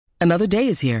Another day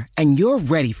is here, and you're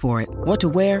ready for it. What to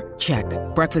wear? Check.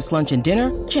 Breakfast, lunch, and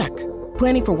dinner? Check.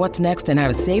 Planning for what's next and how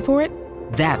to save for it?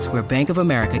 That's where Bank of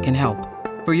America can help.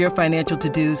 For your financial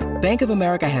to-dos, Bank of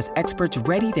America has experts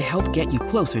ready to help get you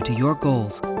closer to your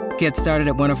goals. Get started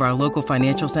at one of our local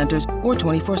financial centers or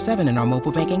 24/7 in our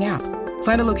mobile banking app.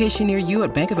 Find a location near you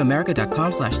at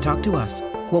bankofamerica.com/talktous.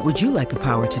 What would you like the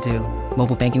power to do?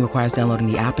 Mobile banking requires downloading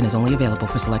the app and is only available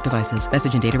for select devices.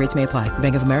 Message and data rates may apply.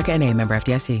 Bank of America N.A., member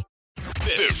FDIC.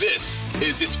 This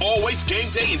is It's Always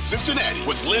Game Day in Cincinnati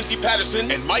with Lindsey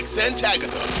Patterson and Mike Santagata.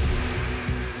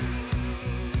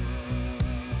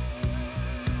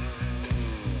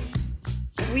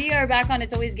 We are back on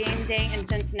It's Always Game Day in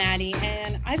Cincinnati,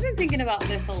 and I've been thinking about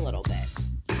this a little bit.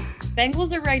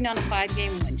 Bengals are riding on a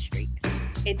 5-game win streak.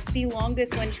 It's the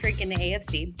longest win streak in the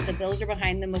AFC. The Bills are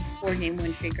behind them with a 4-game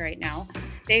win streak right now.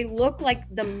 They look like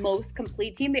the most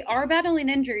complete team. They are battling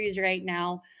injuries right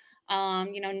now.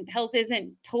 Health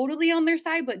isn't totally on their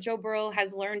side, but Joe Burrow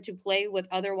has learned to play with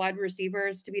other wide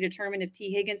receivers to be determined if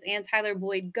T. Higgins and Tyler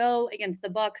Boyd go against the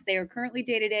Bucs. They are currently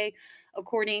day-to-day,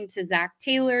 according to Zach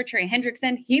Taylor, Trey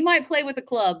Hendrickson. He might play with the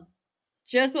club.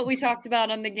 Just what we talked about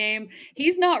on the game.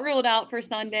 He's not ruled out for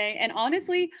Sunday. And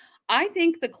honestly, I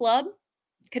think the club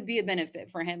could be a benefit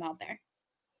for him out there.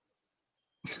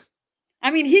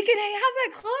 I mean, he could have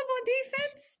that club on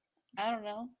defense. I don't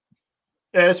know.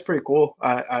 Yeah, it's pretty cool.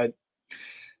 I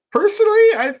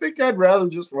personally, I think I'd rather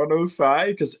just run Osai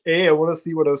because A, I want to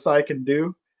see what Osai can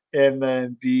do, and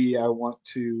then B, I want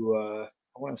to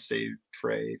save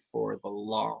Trey for the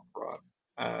long run.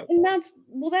 And that's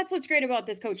what's great about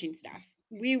this coaching staff.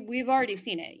 We've already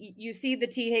seen it. You see the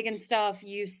T. Higgins stuff.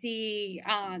 You see,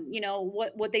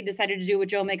 what they decided to do with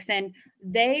Joe Mixon.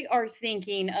 They are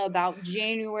thinking about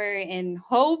January and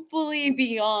hopefully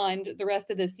beyond the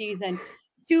rest of the season.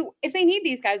 To if they need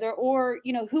these guys or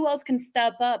who else can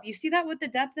step up. You see that with the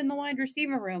depth in the wide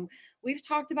receiver room. We've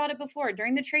talked about it before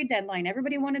during the trade deadline.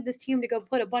 Everybody wanted this team to go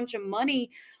put a bunch of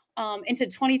money into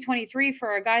 2023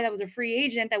 for a guy that was a free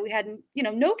agent that we had,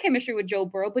 no chemistry with Joe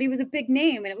Burrow, but he was a big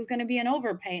name and it was going to be an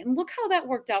overpay. And look how that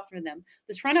worked out for them.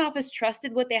 This front office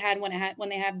trusted what they had when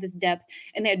they have this depth,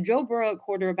 and they had Joe Burrow at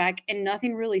quarterback and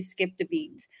nothing really skipped a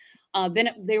beat.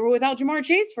 They were without Jamar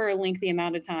Chase for a lengthy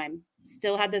amount of time.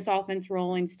 Still had this offense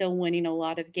rolling, still winning a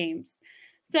lot of games.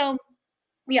 So,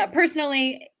 yeah,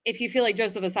 personally, if you feel like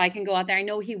Joseph Osai can go out there, I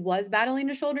know he was battling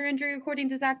a shoulder injury, according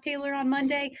to Zach Taylor on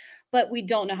Monday, but we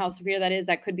don't know how severe that is.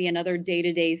 That could be another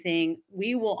day-to-day thing.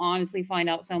 We will honestly find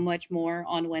out so much more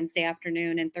on Wednesday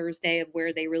afternoon and Thursday of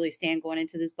where they really stand going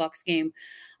into this Bucs game.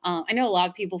 I know a lot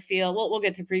of people feel, we'll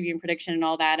get to preview and prediction and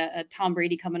all that. Tom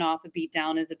Brady coming off a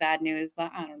beatdown is a bad news,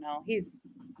 but I don't know. He's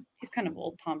kind of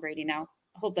old Tom Brady now.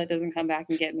 I hope that doesn't come back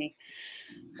and get me.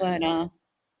 But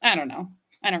I don't know.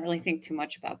 I don't really think too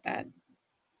much about that.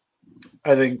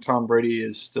 I think Tom Brady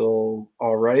is still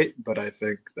all right, but I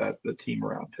think that the team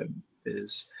around him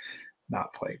is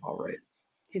not playing all right.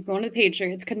 He's going to the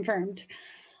Patriots, confirmed.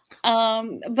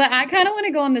 But I kind of want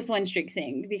to go on this win streak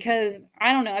thing because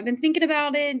I don't know. I've been thinking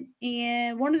about it,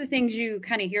 and one of the things you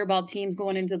kind of hear about teams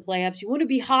going into the playoffs, you want to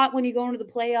be hot when you go into the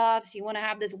playoffs. You want to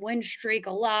have this win streak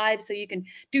alive so you can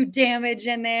do damage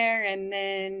in there, and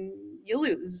then you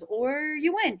lose or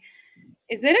you win.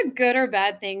 Is it a good or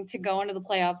bad thing to go into the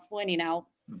playoffs winning out?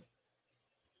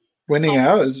 Winning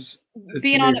out is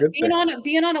being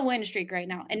on a win streak right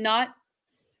now, and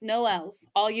no else.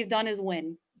 All you've done is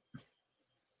win.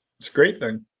 It's a great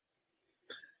thing.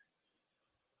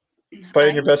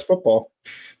 Playing your best football.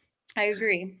 I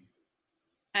agree.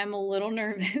 I'm a little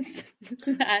nervous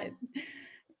that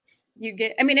you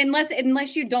get,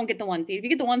 unless you don't get the 1 seed. If you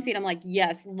get the 1 seed, I'm like,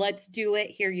 yes, let's do it.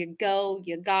 Here you go.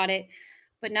 You got it.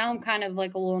 But now I'm kind of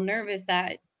like a little nervous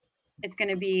that it's going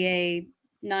to be a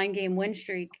 9-game win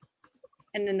streak.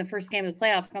 And then the first game of the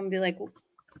playoffs, I'm going to be like,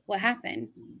 what happened?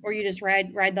 Or you just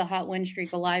ride the hot win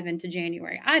streak alive into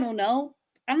January. I don't know.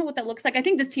 I don't know what that looks like. I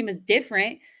think this team is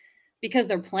different because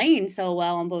they're playing so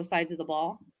well on both sides of the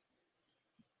ball.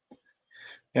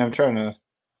 Yeah, I'm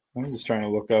just trying to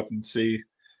look up and see.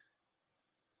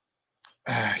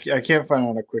 I can't find it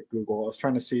on a quick Google. I was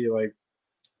trying to see like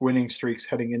winning streaks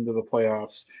heading into the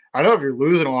playoffs. I know if you're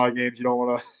losing a lot of games, you don't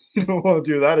want to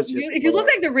do that. If you look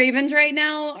like the Ravens right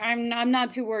now, I'm not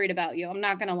too worried about you. I'm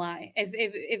not gonna lie.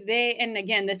 If they, and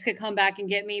again, this could come back and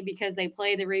get me because they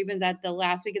play the Ravens at the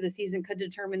last week of the season, could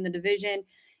determine the division.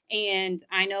 And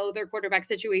I know their quarterback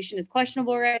situation is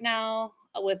questionable right now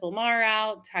with Lamar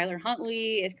out. Tyler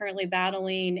Huntley is currently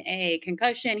battling a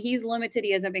concussion. He's limited.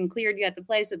 He hasn't been cleared yet to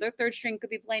play. So their third string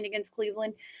could be playing against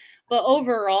Cleveland. But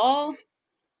overall,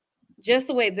 just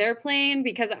the way they're playing,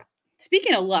 because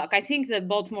Speaking of luck, I think the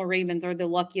Baltimore Ravens are the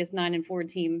luckiest 9-4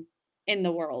 team in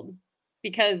the world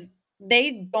because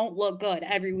they don't look good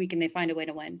every week and they find a way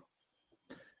to win.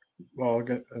 Well,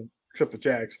 except the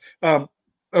Jags. I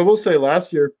will say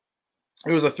last year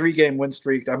it was a 3-game win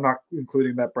streak. I'm not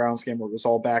including that Browns game where it was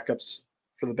all backups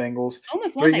for the Bengals.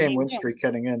 Almost won that 3-game game win too. streak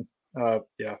heading in.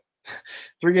 Yeah.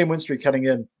 3-game win streak heading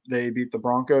in. They beat the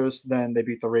Broncos, then they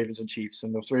beat the Ravens and Chiefs.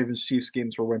 And those Ravens Chiefs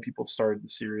games were when people started to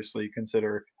seriously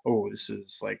consider, oh, this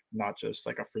is like not just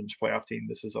like a fringe playoff team.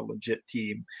 This is a legit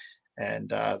team.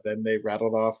 And then they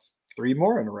rattled off 3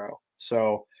 more in a row.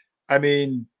 So, I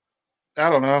mean, I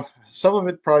don't know. Some of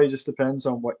it probably just depends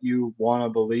on what you want to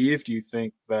believe. Do you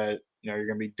think that you're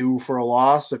going to be due for a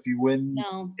loss if you win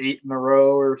No. 8 in a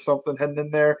row or something heading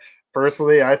in there?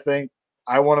 Personally, I think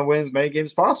I want to win as many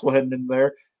games as possible heading in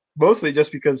there, mostly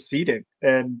just because seeding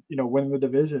and winning the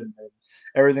division and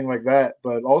everything like that.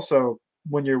 But also,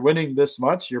 when you're winning this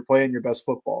much, you're playing your best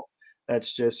football.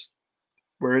 That's just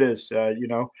where it is.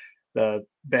 The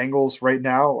Bengals right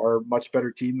now are a much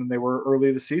better team than they were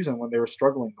early this season when they were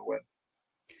struggling to win.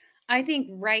 I think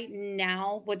right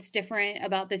now, what's different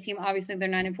about this team, obviously they're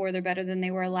 9-4, they're better than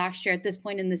they were last year at this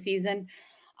point in the season.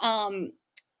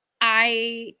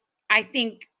 I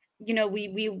think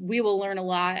we will learn a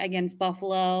lot against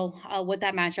Buffalo, what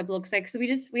that matchup looks like. So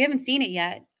we haven't seen it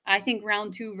yet. I think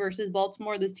round 2 versus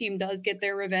Baltimore, this team does get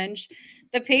their revenge.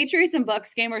 The Patriots and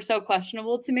Bucks game are so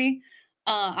questionable to me.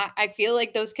 I feel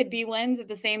like those could be wins at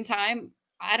the same time.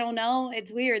 I don't know.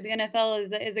 It's weird. The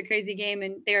NFL is a crazy game,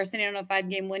 and they are sitting on a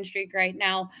 5-game win streak right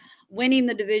now. Winning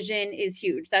the division is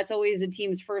huge. That's always a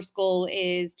team's first goal,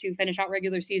 is to finish out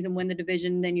regular season, win the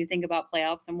division. Then you think about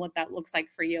playoffs and what that looks like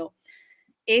for you.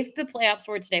 If the playoffs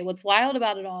were today, what's wild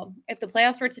about it all, if the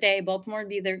playoffs were today, Baltimore would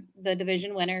be the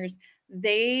division winners.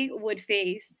 They would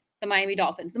face the Miami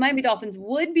Dolphins. The Miami Dolphins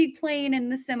would be playing in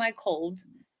the semi-cold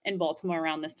in Baltimore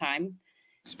around this time.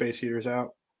 Space heaters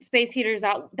out. Space heaters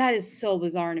out. That is so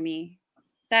bizarre to me.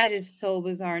 That is so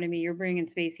bizarre to me. You're bringing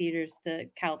space heaters to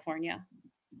California.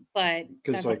 But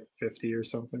because like 50 or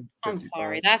something. 55. I'm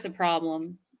sorry. That's a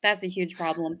problem. That's a huge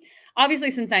problem.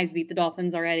 Obviously, Cincinnati's beat the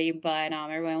Dolphins already, but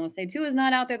everyone will say Tua is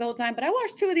not out there the whole time. But I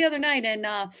watched Tua the other night, and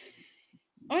I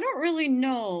don't really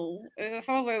know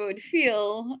how I would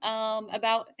feel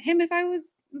about him if I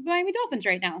was Miami Dolphins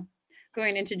right now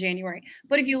going into January.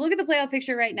 But if you look at the playoff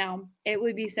picture right now, it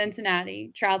would be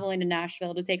Cincinnati traveling to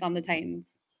Nashville to take on the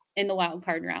Titans in the wild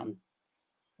card round.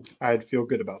 I'd feel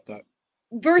good about that.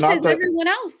 Versus everyone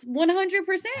else,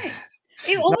 100%.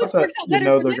 It always works out better.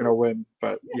 They're going to win,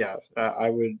 but yeah, I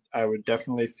would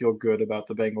definitely feel good about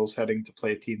the Bengals heading to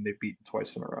play a team they've beaten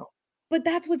twice in a row. But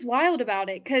that's what's wild about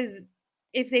it, because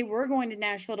if they were going to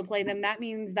Nashville to play them, that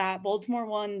means that Baltimore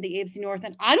won the AFC North.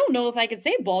 And I don't know if I could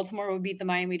say Baltimore would beat the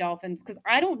Miami Dolphins, because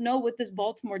I don't know what this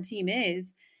Baltimore team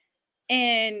is.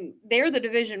 And they're the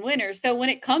division winners. So when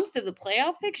it comes to the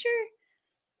playoff picture,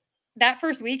 that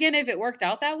first weekend, if it worked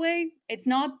out that way, it's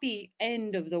not the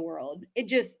end of the world. It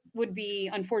just would be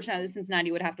unfortunate that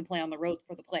Cincinnati would have to play on the road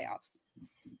for the playoffs.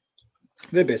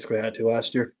 They basically had to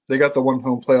last year. They got the one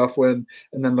home playoff win,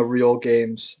 and then the real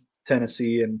games,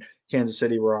 Tennessee and Kansas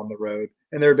City, were on the road.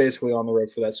 And they're basically on the road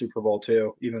for that Super Bowl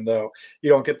too, even though you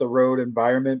don't get the road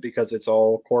environment because it's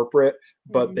all corporate,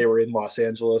 but they were in Los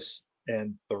Angeles,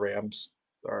 and the Rams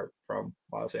are from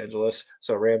Los Angeles.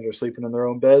 So Rams are sleeping in their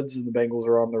own beds, and the Bengals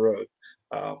are on the road.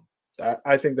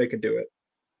 I think they can do it.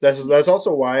 That's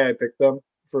also why I picked them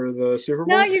for the Super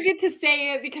Bowl. Now you get to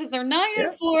say it because they're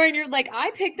 9-4, and you're like, I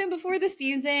picked them before the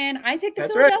season. I picked the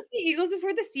Philadelphia Eagles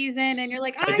before the season, and you're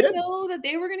like, I know that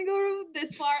they were going to go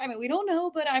this far. I mean, we don't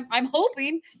know, but I'm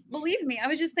hoping. Believe me, I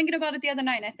was just thinking about it the other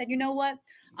night, and I said, you know what?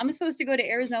 I'm supposed to go to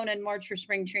Arizona in March for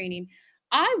spring training.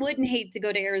 I wouldn't hate to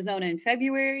go to Arizona in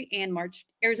February and March.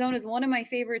 Arizona is one of my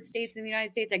favorite states in the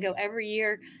United States. I go every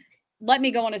year. Let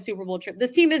me go on a Super Bowl trip.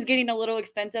 This team is getting a little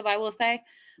expensive, I will say,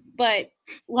 but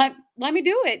let me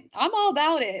do it. I'm all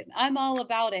about it. I'm all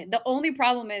about it. The only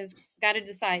problem is, got to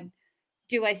decide,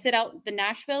 do I sit out the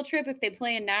Nashville trip if they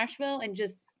play in Nashville and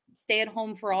just stay at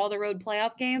home for all the road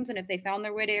playoff games? And if they found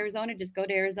their way to Arizona, just go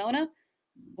to Arizona?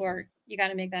 Or you got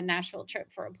to make that Nashville trip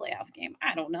for a playoff game?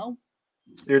 I don't know.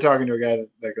 You're talking to a guy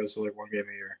that goes to like one game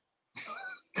a year.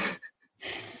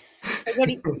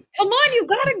 Come on, you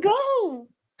got to go.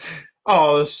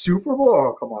 Oh, the Super Bowl!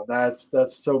 Oh, come on, that's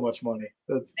so much money.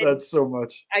 That's so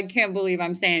much. I can't believe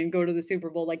I'm saying go to the Super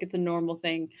Bowl like it's a normal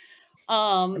thing.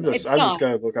 I'm just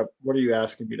gonna look up. What are you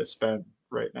asking me to spend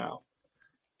right now?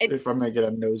 If I'm gonna get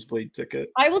a nosebleed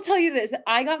ticket, I will tell you this: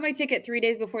 I got my ticket 3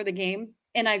 days before the game,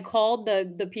 and I called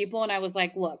the people, and I was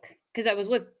like, "Look," because I was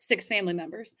with 6 family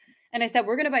members. And I said,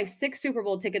 we're going to buy 6 Super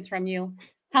Bowl tickets from you.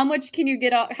 How much can you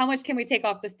get off? How much can we take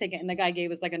off this ticket? And the guy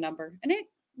gave us like a number, and it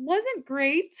wasn't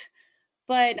great,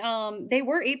 but they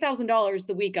were $8,000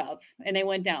 the week of, and they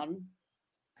went down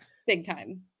big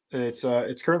time. It's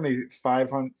currently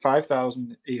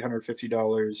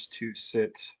 $5,850 to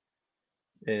sit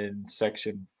in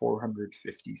section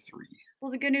 453.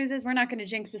 Well, the good news is we're not going to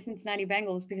jinx the Cincinnati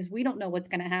Bengals because we don't know what's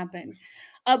going to happen.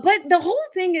 But the whole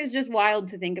thing is just wild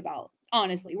to think about.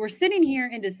 Honestly, we're sitting here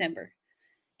in December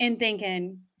and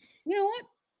thinking, you know what?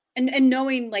 And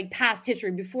knowing like past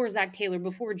history before Zach Taylor,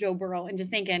 before Joe Burrow, and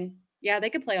just thinking, yeah, they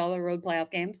could play all the road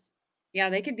playoff games. Yeah,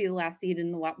 they could be the last seed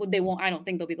in the wild. Well, they won't. I don't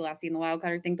think they'll be the last seed in the wild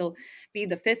card. I think they'll be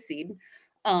the 5th seed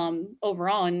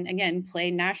overall. And again,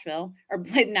 play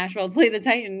the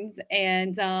Titans,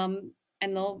 and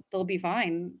they'll be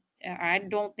fine. I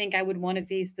don't think I would want to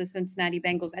face the Cincinnati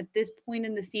Bengals at this point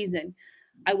in the season.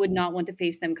 I would not want to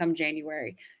face them come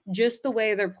January. Just the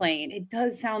way they're playing. It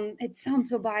sounds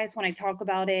so biased when I talk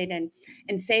about it and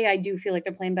say I do feel like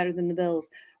they're playing better than the Bills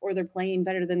or they're playing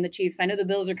better than the Chiefs. I know the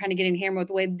Bills are kind of getting hammered with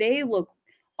the way they look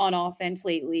on offense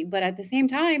lately, but at the same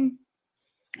time,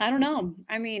 I don't know.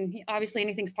 I mean, obviously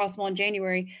anything's possible in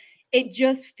January. It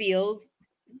just feels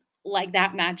like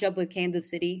that matchup with Kansas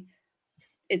City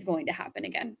is going to happen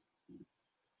again.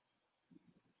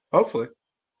 Hopefully.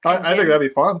 I think that'd be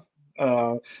fun.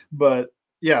 But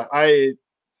yeah, I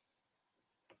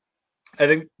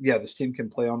think, yeah, this team can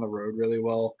play on the road really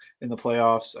well in the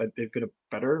playoffs. They've got a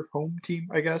better home team,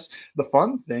 I guess. The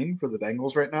fun thing for the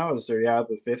Bengals right now is they're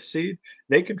the 5th seed.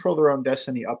 They control their own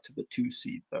destiny up to the 2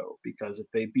 seed, though, because if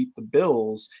they beat the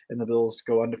Bills and the Bills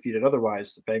go undefeated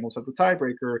otherwise, the Bengals have the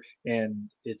tiebreaker, and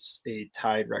it's a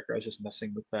tied record. I was just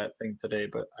messing with that thing today,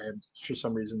 but I am, for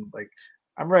some reason, like,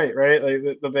 I'm right?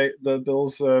 Like the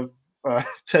Bills have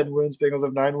 10 wins, Bengals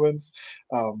have 9 wins,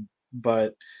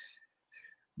 but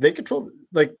they control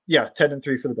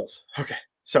 10-3 for the Bills. Okay,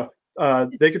 so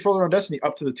they control their own destiny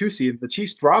up to the 2 seed. If the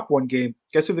Chiefs drop one game,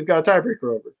 guess who they've got a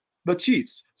tiebreaker over? The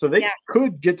Chiefs. So they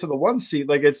could get to the 1 seed.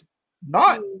 Like, it's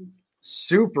not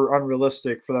super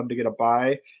unrealistic for them to get a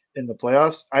bye in the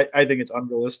playoffs. I think it's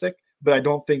unrealistic, but I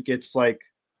don't think it's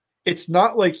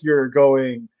not like you're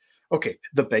going, okay,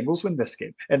 the Bengals win this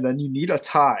game, and then you need a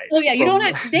tie. Oh yeah, you don't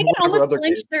have. They can almost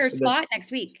clinch their spot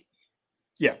next week.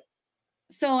 Yeah.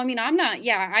 So I mean, I'm not.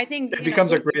 Yeah, I think it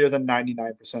becomes a greater than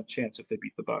 99% chance if they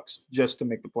beat the Bucs just to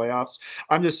make the playoffs.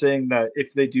 I'm just saying that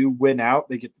if they do win out,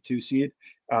 they get the 2 seed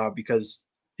because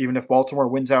even if Baltimore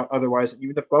wins out otherwise,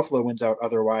 even if Buffalo wins out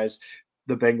otherwise,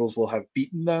 the Bengals will have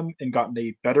beaten them and gotten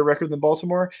a better record than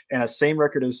Baltimore and a same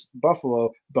record as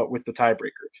Buffalo, but with the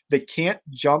tiebreaker. They can't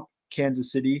jump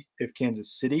Kansas City if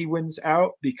Kansas City wins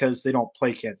out because they don't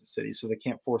play Kansas City, so they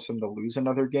can't force them to lose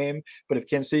another game. But if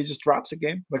Kansas City just drops a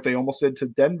game like they almost did to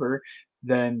Denver,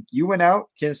 then you win out,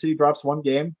 Kansas City drops one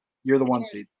game, you're the 1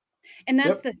 seed. And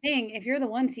that's the thing. If you're the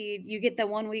 1 seed, you get the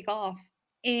 1 week off,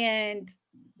 and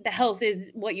the health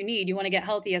is what you need. You want to get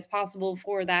healthy as possible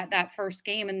for that first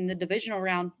game in the divisional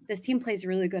round. This team plays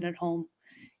really good at home.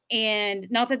 And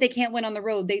not that they can't win on the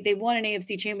road. They won an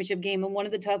AFC championship game in one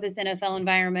of the toughest NFL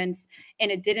environments,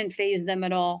 and it didn't phase them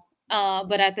at all.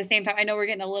 But at the same time, I know we're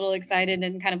getting a little excited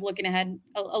and kind of looking ahead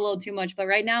a little too much. But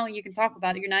right now, you can talk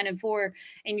about it. You're 9-4,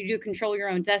 and you do control your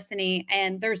own destiny.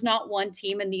 And there's not one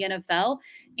team in the NFL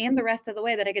and the rest of the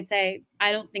way that I could say,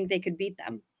 I don't think they could beat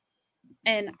them.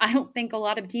 And I don't think a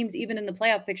lot of teams, even in the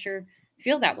playoff picture,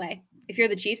 feel that way. If you're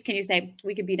the Chiefs, can you say,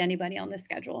 we could beat anybody on this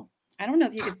schedule? I don't know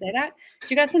if you could say that.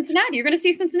 You got Cincinnati. You're going to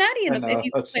see Cincinnati in the.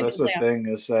 That's the thing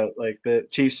is that like the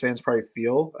Chiefs fans probably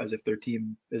feel as if their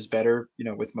team is better,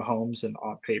 with Mahomes and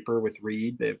on paper with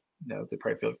Reed, they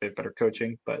probably feel like they have better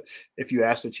coaching. But if you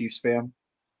ask a Chiefs fan,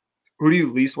 who do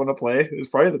you least want to play? It's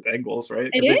probably the Bengals, right?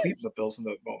 Because they've beaten the Bills in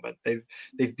the moment. They've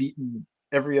beaten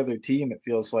every other team, it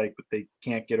feels like, but they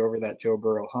can't get over that Joe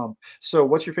Burrow hump. So,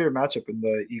 what's your favorite matchup in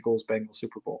the Eagles-Bengals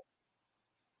Super Bowl?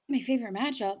 My favorite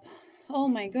matchup. Oh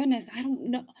my goodness. I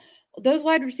don't know. Those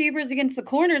wide receivers against the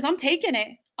corners, I'm taking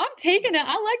it. I like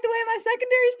the way my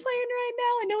secondary is playing right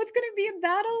now. I know it's going to be a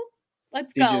battle.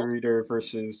 Let's go. DJ Reader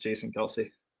versus Jason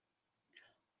Kelce.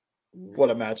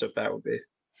 What a matchup that would be.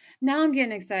 Now I'm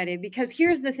getting excited because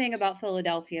here's the thing about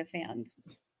Philadelphia fans.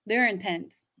 They're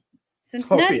intense.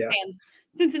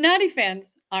 Cincinnati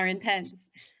fans are intense.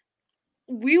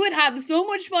 We would have so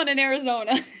much fun in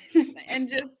Arizona and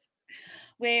just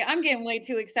I'm getting way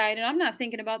too excited. I'm not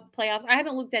thinking about the playoffs. I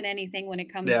haven't looked at anything when it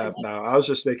comes to no, I was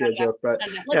just making a joke, but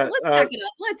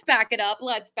let's back it up.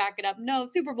 Let's back it up. No,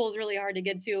 Super Bowl is really hard to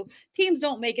get to. Teams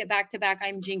don't make it back to back.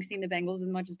 I'm jinxing the Bengals as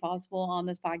much as possible on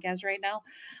this podcast right now.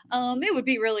 It would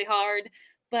be really hard,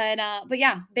 But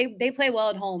yeah, they play well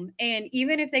at home. And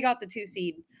even if they got the 2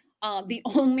 seed, the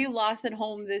only loss at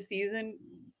home this season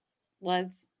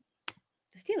was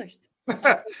the Steelers.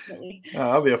 Unfortunately.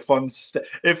 That'll be a fun.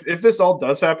 If this all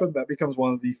does happen, that becomes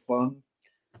one of the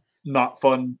not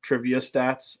fun trivia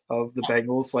stats of the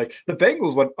Bengals. Like the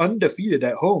Bengals went undefeated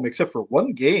at home except for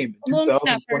one game in Long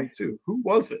snapper. 2022. Who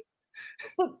was it?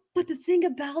 But the thing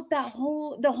about the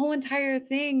whole entire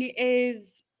thing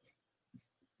is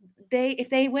if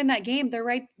they win that game, they're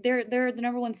the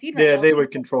number 1 seed right Yeah, now. they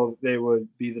would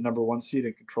be the number 1 seed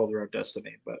and control their own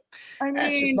destiny. But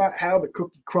that's just not how the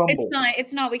cookie crumbles.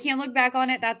 It's not. We can't look back on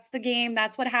it. That's the game.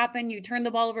 That's what happened. You turned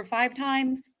the ball over 5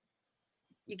 times.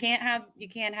 You can't have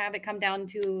it come down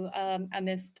to a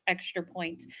missed extra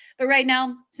point. But right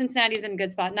now, Cincinnati's in a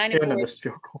good spot. 9-4. And a missed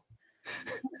field goal.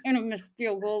 And a missed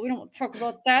field goal. We don't want to talk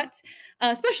about that.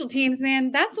 Special teams,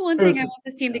 man. That's the one thing I want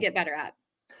this team to get better at.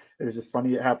 It was just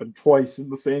funny. It happened twice in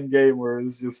the same game where it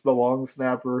was just the long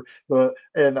snapper.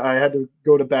 And I had to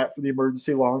go to bat for the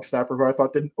emergency long snapper, who I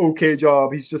thought did an okay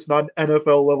job. He's just not an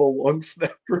NFL level long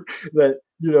snapper that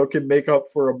can make up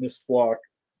for a missed block.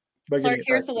 Clark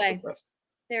Harris away.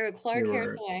 They were Clark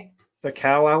Harris away. The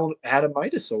Cal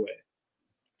Adamitis away.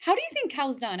 How do you think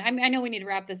Cal's done? I mean, I know we need to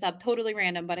wrap this up. Totally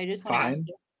random, but I just want to ask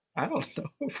you. I don't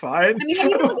know. Fine. I mean, have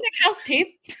you been looking at Cal's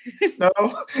tape?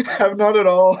 No, I'm not at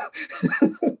all.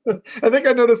 I think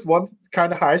I noticed one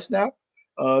kind of high snap.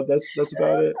 That's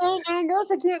about it. Oh my gosh,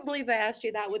 I can't believe I asked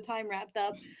you that with time wrapped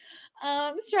up.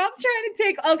 Stop trying to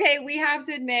take. Okay, we have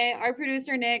to admit, our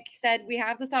producer Nick said we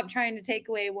have to stop trying to take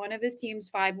away one of his team's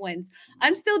 5 wins.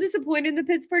 I'm still disappointed in the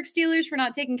Pittsburgh Steelers for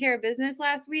not taking care of business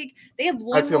last week. They have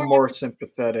one. I feel more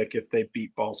sympathetic if they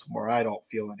beat Baltimore. I don't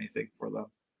feel anything for them.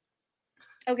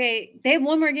 Okay, they have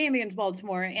one more game against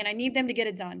Baltimore, and I need them to get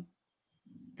it done.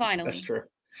 Finally. That's true.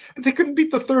 But they couldn't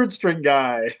beat the 3rd string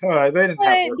guy. They didn't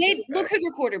have look who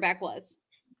their quarterback was.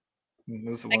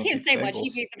 I can't say much.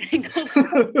 He beat the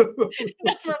Bengals.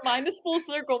 Never mind. This full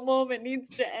circle moment needs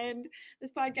to end.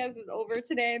 This podcast is over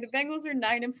today. The Bengals are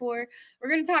 9-4. We're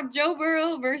going to talk Joe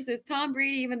Burrow versus Tom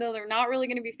Brady, even though they're not really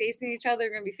going to be facing each other. They're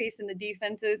going to be facing the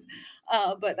defenses.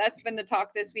 But that's been the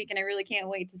talk this week, and I really can't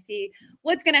wait to see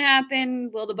what's going to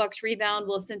happen. Will the Bucs rebound?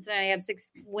 Will Cincinnati have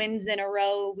 6 wins in a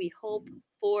row? We hope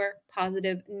for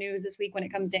positive news this week when it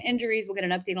comes to injuries. We'll get an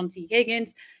update on T.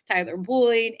 Higgins, Tyler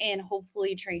Boyd, and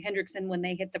hopefully Trey Hendrickson when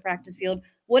they hit the practice field.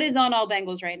 What is on all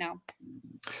Bengals right now?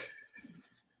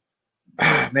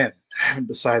 Man, I haven't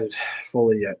decided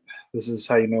fully yet. This is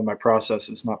how you know my process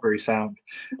is not very sound.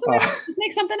 Okay. Just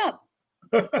make something up.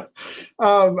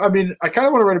 I mean, I kind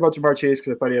of want to write about Jamar Chase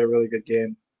because I thought he had a really good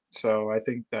game. So I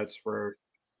think that's where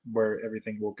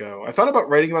everything will go. I thought about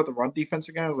writing about the run defense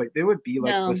again. I was like, they would be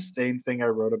like the same thing I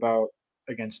wrote about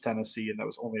against Tennessee, and that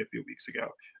was only a few weeks ago.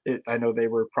 I know they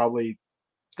were probably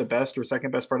the best or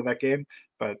second best part of that game,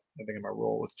 but I think I'm going to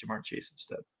roll with Jamar Chase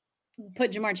instead.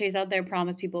 Put Jamar Chase out there.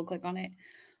 Promise people will click on it.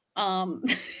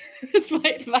 That's my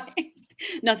advice.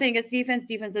 Nothing against defense.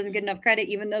 Defense doesn't get enough credit,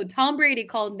 even though Tom Brady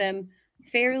called them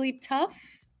fairly tough.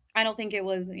 I don't think it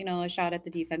was, a shot at the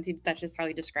defense. That's just how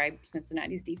he described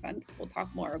Cincinnati's defense. We'll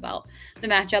talk more about the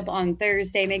matchup on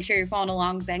Thursday. Make sure you're following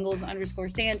along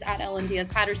Bengals_stands at LNDS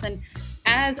Patterson.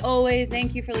 As always,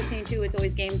 thank you for listening to It's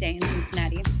Always Game Day in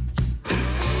Cincinnati.